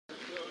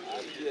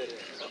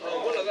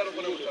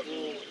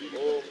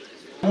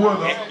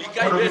wuodho mondo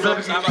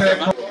gibed gi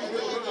teko.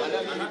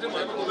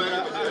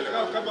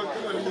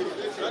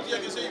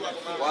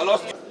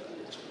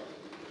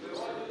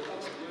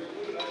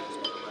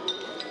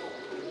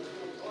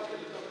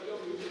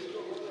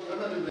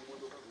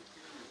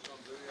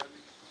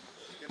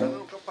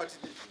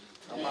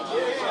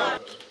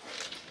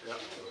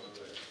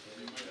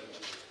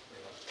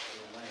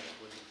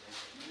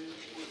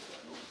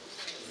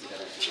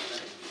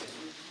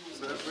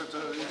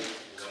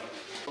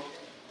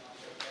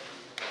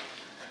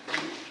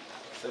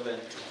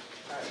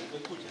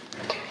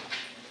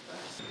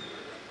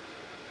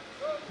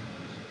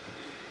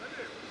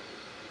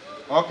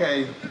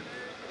 Okay.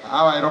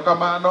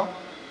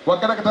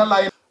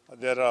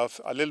 There are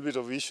a little bit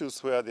of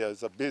issues where there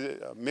is a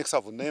mix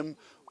of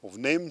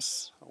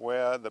names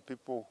where the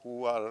people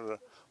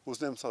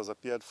whose names has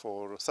appeared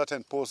for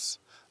certain posts,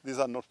 these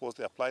are not posts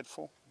they applied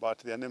for, but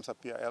their names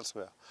appear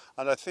elsewhere.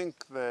 And I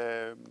think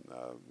the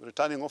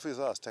returning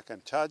officer has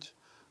taken charge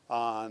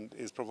and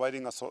is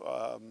providing a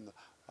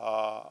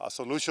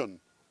solution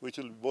which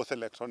will be both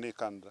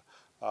electronic and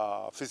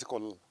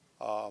physical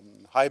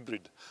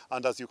hybrid.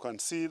 And as you can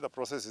see, the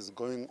process is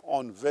going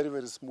on very,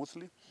 very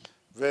smoothly,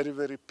 very,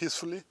 very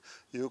peacefully.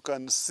 You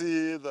can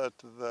see that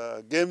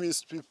the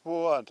Gamist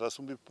people at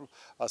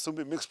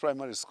Asumbi Mixed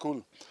Primary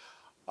School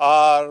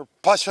are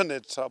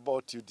passionate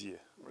about UDA.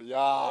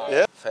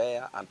 Yeah.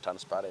 Fair and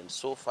transparent.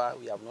 So far,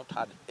 we have not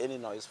had any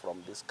noise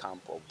from this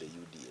camp of the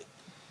UDA.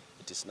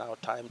 It is now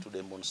time to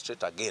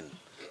demonstrate again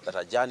that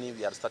a journey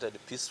we had started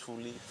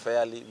peacefully,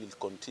 fairly, will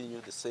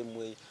continue the same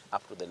way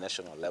up to the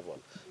national level.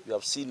 You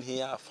have seen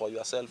here for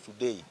yourself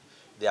today,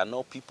 there are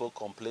no people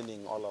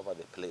complaining all over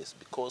the place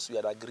because we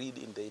had agreed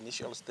in the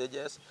initial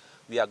stages,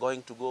 we are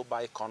going to go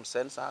by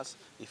consensus.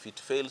 If it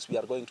fails, we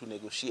are going to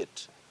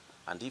negotiate.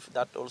 And if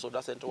that also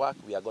doesn't work,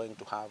 we are going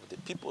to have the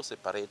people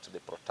separate the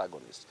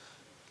protagonists.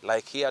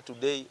 Like here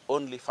today,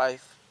 only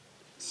 5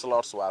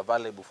 slots were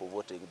available for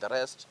voting. The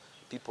rest,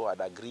 people had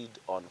agreed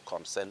on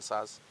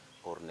consensus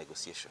or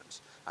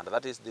negotiations. And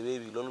that is the way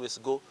we'll always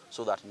go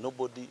so that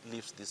nobody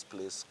leaves this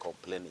place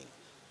complaining.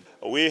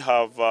 We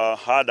have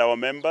had our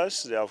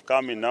members, they have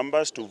come in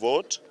numbers to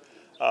vote.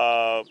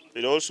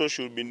 It also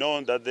should be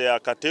known that there are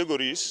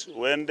categories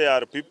when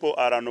people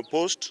are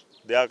unopposed,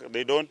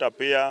 they don't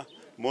appear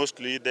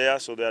mostly there,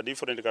 so there are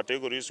different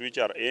categories which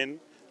are in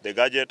the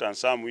gadget and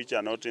some which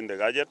are not in the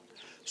gadget.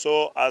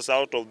 So as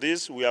out of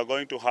this, we are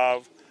going to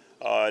have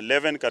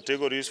 11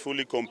 categories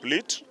fully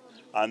complete,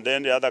 and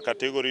then the other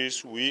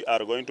categories we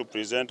are going to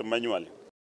present manually.